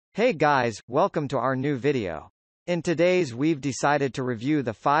Hey guys, welcome to our new video. In today's we've decided to review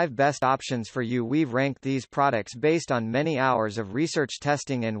the 5 best options for you. We've ranked these products based on many hours of research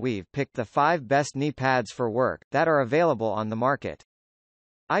testing and we've picked the 5 best knee pads for work that are available on the market.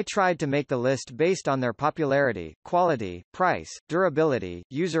 I tried to make the list based on their popularity, quality, price, durability,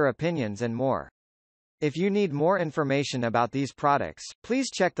 user opinions and more. If you need more information about these products,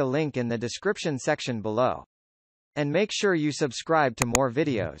 please check the link in the description section below. And make sure you subscribe to more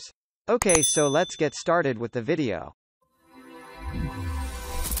videos. Okay, so let's get started with the video.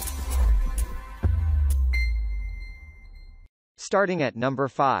 Starting at number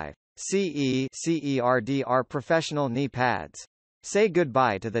 5. CERDR Professional Knee Pads. Say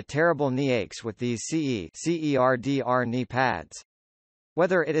goodbye to the terrible knee aches with these CERDR knee pads.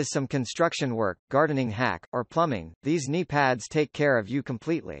 Whether it is some construction work, gardening hack, or plumbing, these knee pads take care of you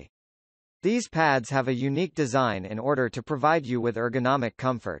completely. These pads have a unique design in order to provide you with ergonomic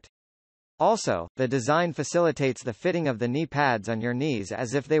comfort. Also, the design facilitates the fitting of the knee pads on your knees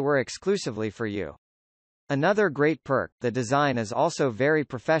as if they were exclusively for you. Another great perk, the design is also very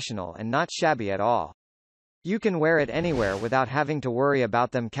professional and not shabby at all. You can wear it anywhere without having to worry about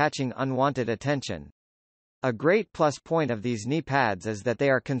them catching unwanted attention. A great plus point of these knee pads is that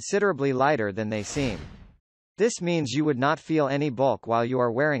they are considerably lighter than they seem. This means you would not feel any bulk while you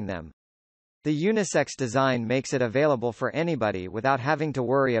are wearing them. The unisex design makes it available for anybody without having to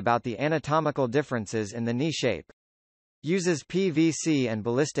worry about the anatomical differences in the knee shape. Uses PVC and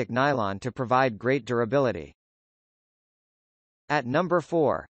ballistic nylon to provide great durability. At number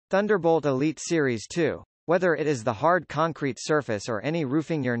 4. Thunderbolt Elite Series 2. Whether it is the hard concrete surface or any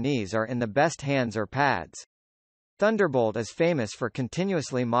roofing, your knees are in the best hands or pads. Thunderbolt is famous for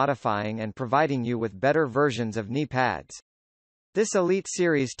continuously modifying and providing you with better versions of knee pads. This Elite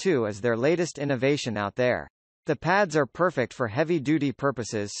Series 2 is their latest innovation out there. The pads are perfect for heavy-duty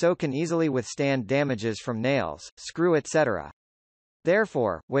purposes, so can easily withstand damages from nails, screw etc.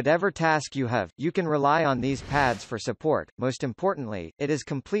 Therefore, whatever task you have, you can rely on these pads for support. Most importantly, it is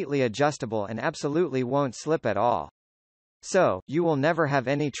completely adjustable and absolutely won't slip at all. So, you will never have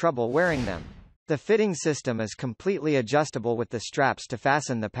any trouble wearing them. The fitting system is completely adjustable with the straps to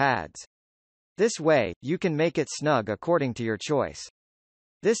fasten the pads. This way, you can make it snug according to your choice.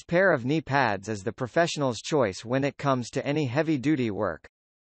 This pair of knee pads is the professional's choice when it comes to any heavy-duty work.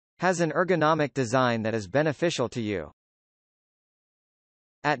 Has an ergonomic design that is beneficial to you.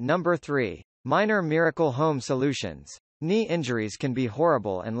 At number 3. Minor Miracle Home Solutions. Knee injuries can be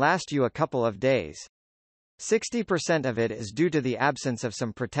horrible and last you a couple of days. 60% of it is due to the absence of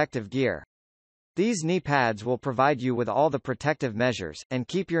some protective gear. These knee pads will provide you with all the protective measures, and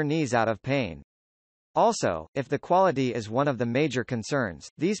keep your knees out of pain. Also, if the quality is one of the major concerns,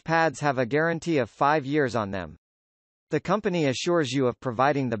 these pads have a guarantee of 5 years on them. The company assures you of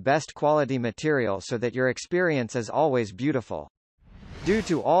providing the best quality material so that your experience is always beautiful. Due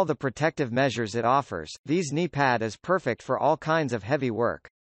to all the protective measures it offers, these knee pad is perfect for all kinds of heavy work.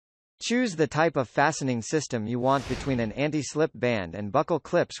 Choose the type of fastening system you want between an anti-slip band and buckle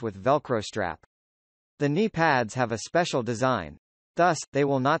clips with Velcro strap. The knee pads have a special design. Thus, they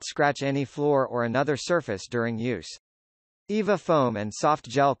will not scratch any floor or another surface during use. EVA foam and soft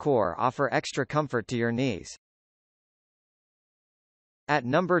gel core offer extra comfort to your knees. At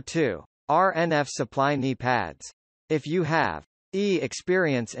number 2. RNF Supply Knee Pads. If you have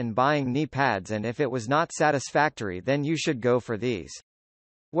experience in buying knee pads and if it was not satisfactory, then you should go for these.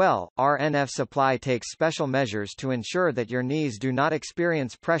 Well, RNF Supply takes special measures to ensure that your knees do not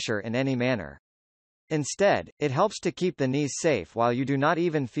experience pressure in any manner. Instead, it helps to keep the knees safe while you do not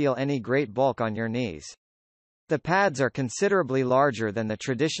even feel any great bulk on your knees. The pads are considerably larger than the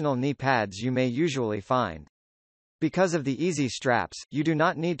traditional knee pads you may usually find. Because of the easy straps, you do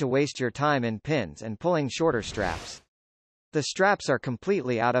not need to waste your time in pins and pulling shorter straps. The straps are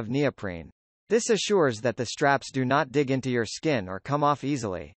completely out of neoprene. This assures that the straps do not dig into your skin or come off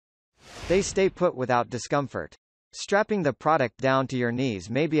easily. They stay put without discomfort. Strapping the product down to your knees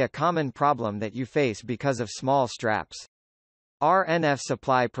may be a common problem that you face because of small straps. RNF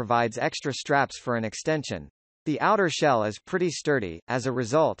Supply provides extra straps for an extension. The outer shell is pretty sturdy, as a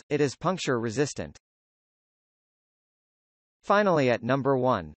result, it is puncture resistant. Finally, at number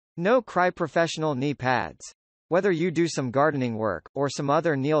 1. NoCry Professional Knee Pads. Whether you do some gardening work, or some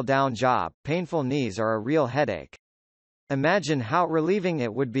other kneel-down job, painful knees are a real headache. Imagine how relieving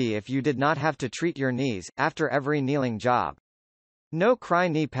it would be if you did not have to treat your knees after every kneeling job.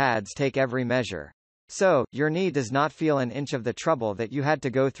 NoCry knee pads take every measure. So, your knee does not feel an inch of the trouble that you had to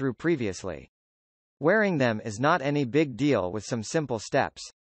go through previously. Wearing them is not any big deal with some simple steps.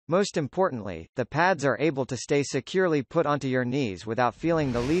 Most importantly, the pads are able to stay securely put onto your knees without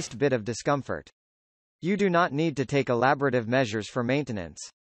feeling the least bit of discomfort. You do not need to take elaborative measures for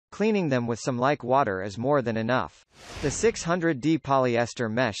maintenance. Cleaning them with some like water is more than enough. The 600D polyester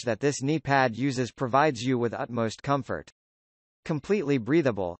mesh that this knee pad uses provides you with utmost comfort. Completely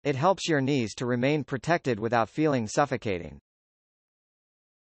breathable, it helps your knees to remain protected without feeling suffocating.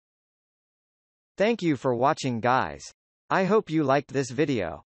 Thank you for watching, guys. I hope you liked this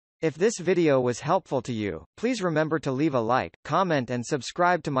video. If this video was helpful to you, please remember to leave a like, comment and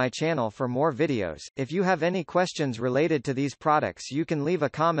subscribe to my channel for more videos. If you have any questions related to these products, you can leave a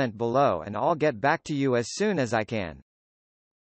comment below and I'll get back to you as soon as I can.